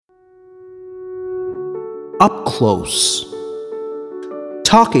up close.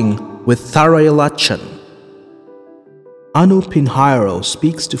 Talking with Tharayalachan. Anu Pinheiro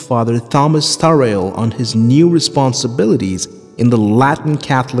speaks to Father Thomas Tharail on his new responsibilities in the Latin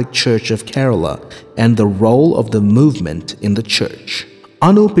Catholic Church of Kerala and the role of the movement in the church.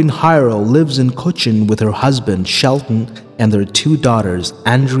 Anu Pinheiro lives in Cochin with her husband Shelton and their two daughters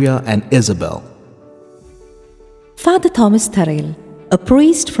Andrea and Isabel. Father Thomas Tharail, a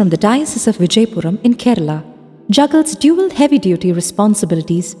priest from the Diocese of Vijayapuram in Kerala, juggles dual heavy-duty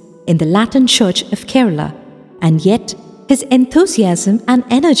responsibilities in the Latin Church of Kerala, and yet his enthusiasm and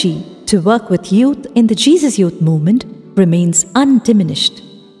energy to work with youth in the Jesus Youth movement remains undiminished.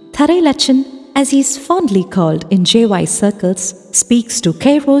 Tharayalachan, as he is fondly called in JY circles, speaks to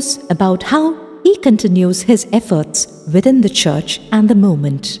Kairos about how he continues his efforts within the church and the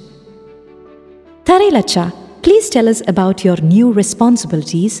movement. Tharayalacha, please tell us about your new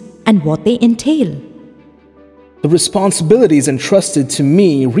responsibilities and what they entail. The responsibilities entrusted to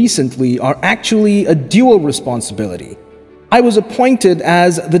me recently are actually a dual responsibility. I was appointed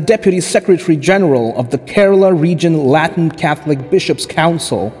as the Deputy Secretary General of the Kerala Region Latin Catholic Bishops'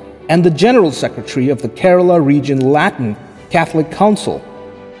 Council and the General Secretary of the Kerala Region Latin Catholic Council.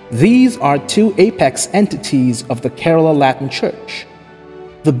 These are two apex entities of the Kerala Latin Church.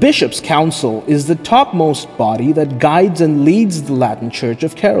 The Bishops' Council is the topmost body that guides and leads the Latin Church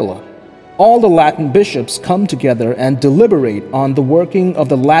of Kerala. All the Latin bishops come together and deliberate on the working of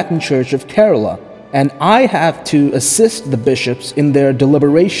the Latin Church of Kerala, and I have to assist the bishops in their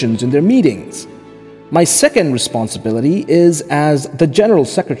deliberations, in their meetings. My second responsibility is as the General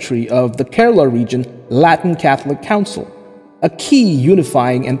Secretary of the Kerala Region Latin Catholic Council, a key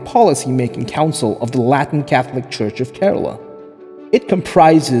unifying and policy-making council of the Latin Catholic Church of Kerala. It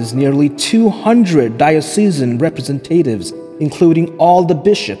comprises nearly 200 diocesan representatives, including all the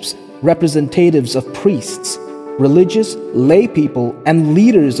bishops, representatives of priests, religious, lay people, and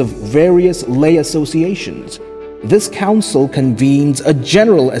leaders of various lay associations. This council convenes a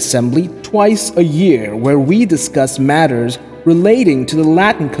General Assembly twice a year where we discuss matters relating to the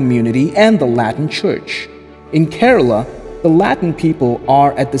Latin community and the Latin Church. In Kerala, the Latin people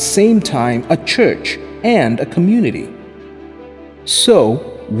are at the same time a church and a community. So,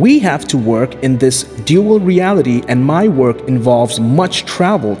 we have to work in this dual reality, and my work involves much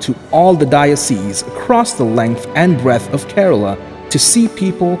travel to all the dioceses across the length and breadth of Kerala to see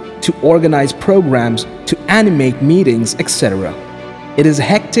people, to organize programs, to animate meetings, etc. It is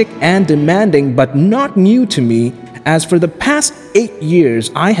hectic and demanding, but not new to me, as for the past 8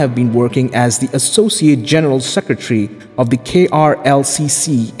 years I have been working as the Associate General Secretary of the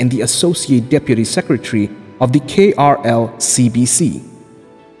KRLCC and the Associate Deputy Secretary of the KRLCBC.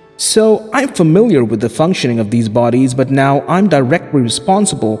 So I'm familiar with the functioning of these bodies, but now I'm directly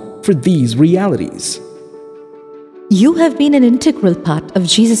responsible for these realities. You have been an integral part of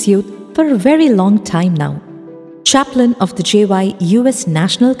Jesus Youth for a very long time now. Chaplain of the JY US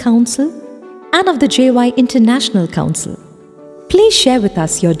National Council and of the JY International Council. Please share with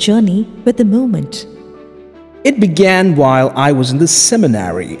us your journey with the movement. It began while I was in the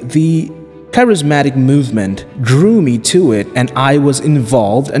seminary. The charismatic movement drew me to it, and I was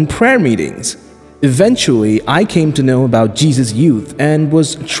involved in prayer meetings. Eventually, I came to know about Jesus Youth and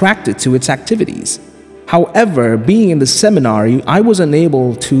was attracted to its activities. However, being in the seminary, I was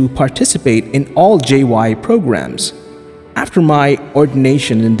unable to participate in all JY programs. After my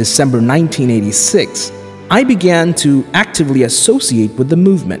ordination in December 1986, I began to actively associate with the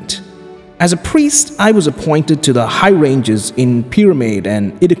movement. As a priest, I was appointed to the high ranges in Pyramid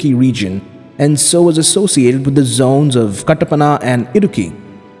and Idukki region, and so was associated with the zones of Kattapana and Idukki.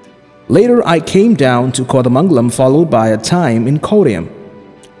 Later, I came down to Kodamangalam, followed by a time in Kottayam.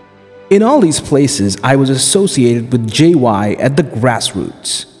 In all these places, I was associated with JY at the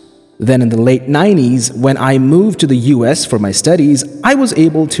grassroots. Then in the late 90s, when I moved to the US for my studies, I was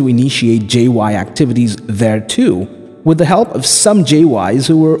able to initiate JY activities there too, with the help of some JYs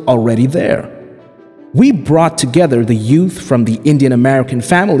who were already there. We brought together the youth from the Indian American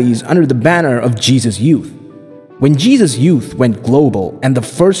families under the banner of Jesus Youth. When Jesus Youth went global and the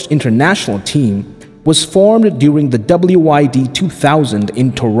first international team was formed during the WYD 2000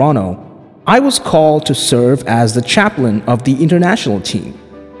 in Toronto, I was called to serve as the chaplain of the international team,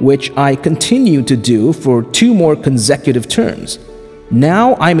 which I continued to do for 2 more consecutive terms.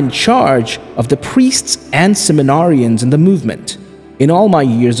 Now I'm in charge of the priests and seminarians in the movement. In all my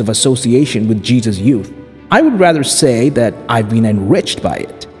years of association with Jesus Youth, I would rather say that I've been enriched by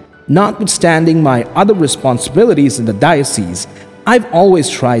it. Notwithstanding my other responsibilities in the diocese, I've always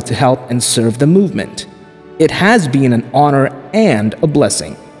tried to help and serve the movement. It has been an honor and a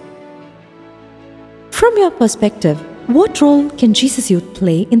blessing. From your perspective, what role can Jesus Youth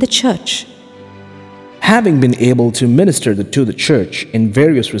play in the church? Having been able to minister to the church in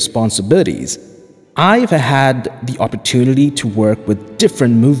various responsibilities, I've had the opportunity to work with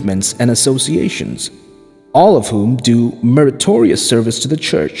different movements and associations, all of whom do meritorious service to the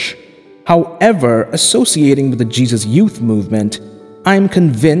church. However, associating with the Jesus Youth movement, I am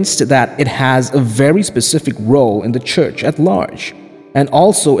convinced that it has a very specific role in the church at large, and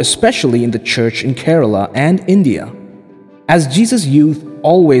also especially in the church in Kerala and India. As Jesus Youth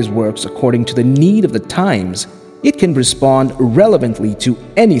always works according to the need of the times, it can respond relevantly to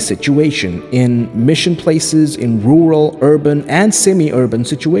any situation in mission places, in rural, urban, and semi-urban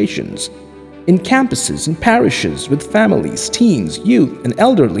situations, in campuses, in parishes, with families, teens, youth, and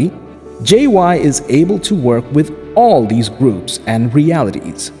elderly. JY is able to work with all these groups and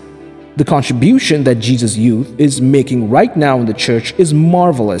realities. The contribution that Jesus Youth is making right now in the church is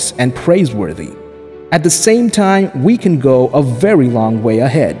marvelous and praiseworthy. At the same time, we can go a very long way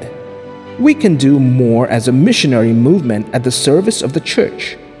ahead. We can do more as a missionary movement at the service of the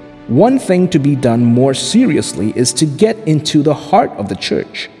church. One thing to be done more seriously is to get into the heart of the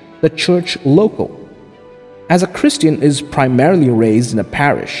church local. As a Christian is primarily raised in a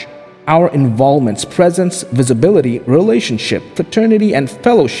parish, our involvements, presence, visibility, relationship, fraternity, and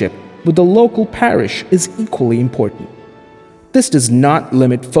fellowship with the local parish is equally important. This does not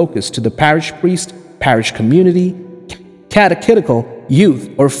limit focus to the parish priest, parish community, catechetical, youth,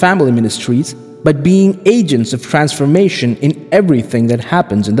 or family ministries, but being agents of transformation in everything that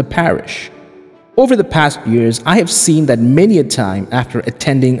happens in the parish. Over the past years, I have seen that many a time after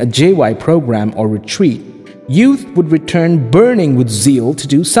attending a JY program or retreat, youth would return burning with zeal to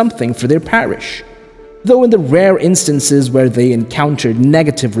do something for their parish. Though in the rare instances where they encountered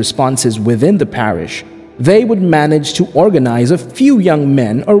negative responses within the parish, they would manage to organize a few young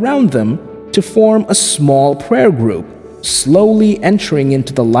men around them to form a small prayer group, slowly entering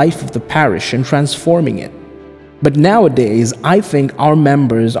into the life of the parish and transforming it. But nowadays, I think our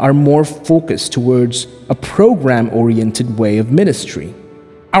members are more focused towards a program-oriented way of ministry.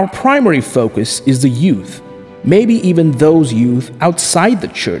 Our primary focus is the youth, maybe even those youth outside the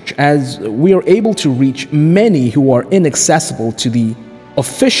church, as we are able to reach many who are inaccessible to the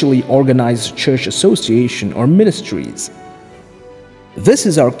officially organized church association or ministries. This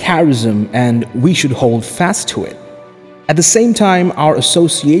is our charism, and we should hold fast to it. At the same time, our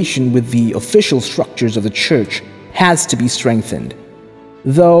association with the official structures of the church has to be strengthened.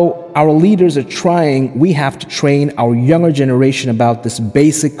 Though our leaders are trying, we have to train our younger generation about this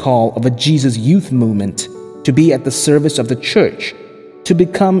basic call of a Jesus Youth movement to be at the service of the church, to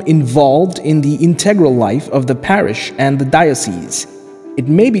become involved in the integral life of the parish and the diocese. It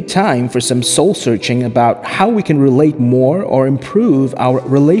may be time for some soul-searching about how we can relate more or improve our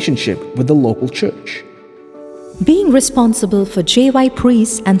relationship with the local church. Being responsible for JY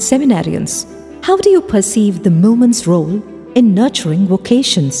priests and seminarians, how do you perceive the movement's role in nurturing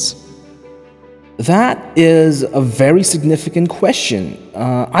vocations? That is a very significant question.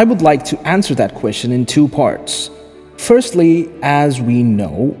 I would like to answer that question in two parts. Firstly, as we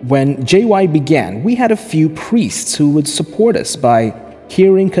know, when JY began, we had a few priests who would support us by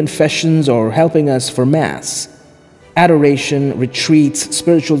hearing confessions or helping us for Mass, adoration, retreats,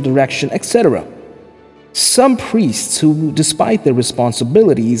 spiritual direction, etc. Some priests who, despite their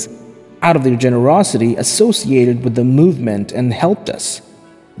responsibilities, out of their generosity, associated with the movement and helped us.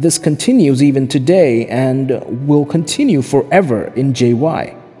 This continues even today and will continue forever in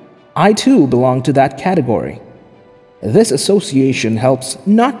JY. I too belong to that category. This association helps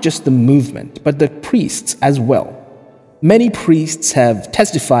not just the movement, but the priests as well. Many priests have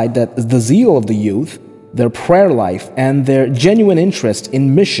testified that the zeal of the youth, their prayer life, and their genuine interest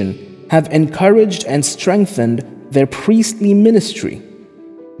in mission have encouraged and strengthened their priestly ministry.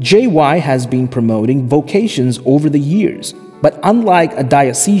 JY has been promoting vocations over the years, but unlike a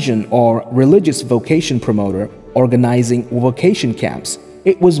diocesan or religious vocation promoter organizing vocation camps,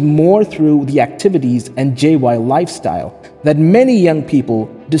 it was more through the activities and JY lifestyle that many young people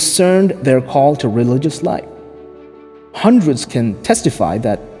discerned their call to religious life. Hundreds can testify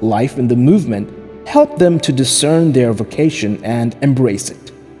that life in the movement helped them to discern their vocation and embrace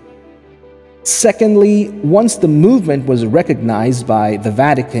it. Secondly, once the movement was recognized by the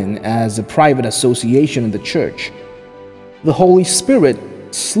Vatican as a private association in the Church, the Holy Spirit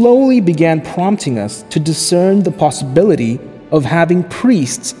slowly began prompting us to discern the possibility of having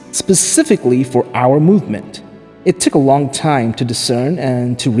priests specifically for our movement. It took a long time to discern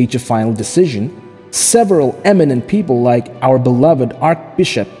and to reach a final decision. Several eminent people like our beloved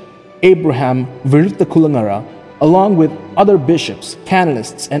Archbishop Abraham Viruthakulangara, along with other bishops,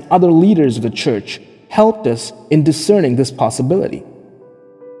 canonists, and other leaders of the Church, helped us in discerning this possibility.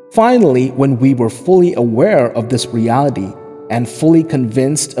 Finally, when we were fully aware of this reality and fully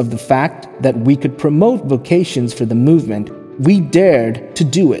convinced of the fact that we could promote vocations for the movement, we dared to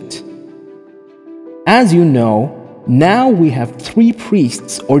do it. As you know, now we have 3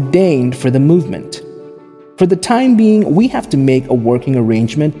 priests ordained for the movement. For the time being, we have to make a working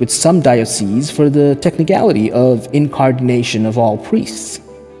arrangement with some dioceses for the technicality of incardination of all priests,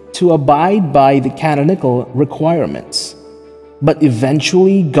 to abide by the canonical requirements. But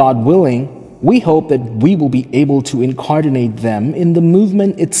eventually, God willing, we hope that we will be able to incardinate them in the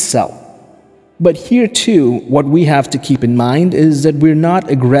movement itself. But here too, what we have to keep in mind is that we're not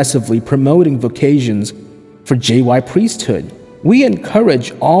aggressively promoting vocations for JY priesthood. We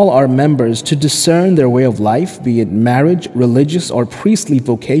encourage all our members to discern their way of life, be it marriage, religious or priestly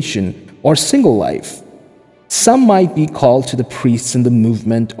vocation, or single life. Some might be called to the priests in the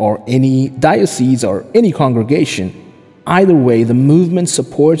movement or any diocese or any congregation. Either way, the movement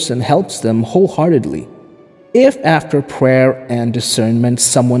supports and helps them wholeheartedly. If after prayer and discernment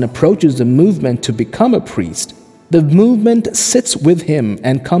someone approaches the movement to become a priest, the movement sits with him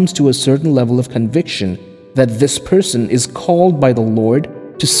and comes to a certain level of conviction that this person is called by the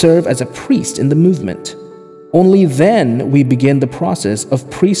Lord to serve as a priest in the movement. Only then we begin the process of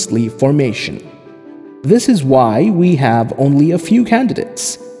priestly formation. This is why we have only a few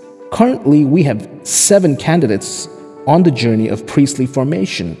candidates. Currently, we have 7 candidates on the journey of priestly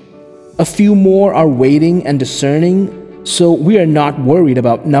formation. A few more are waiting and discerning, so we are not worried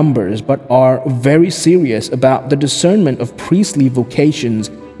about numbers but are very serious about the discernment of priestly vocations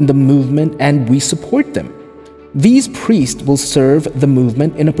in the movement, and we support them. These priests will serve the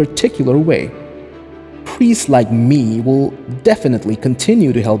movement in a particular way. Priests like me will definitely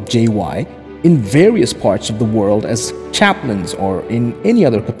continue to help JY in various parts of the world as chaplains or in any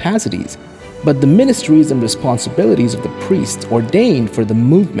other capacities, but the ministries and responsibilities of the priests ordained for the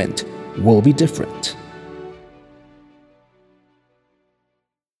movement will be different.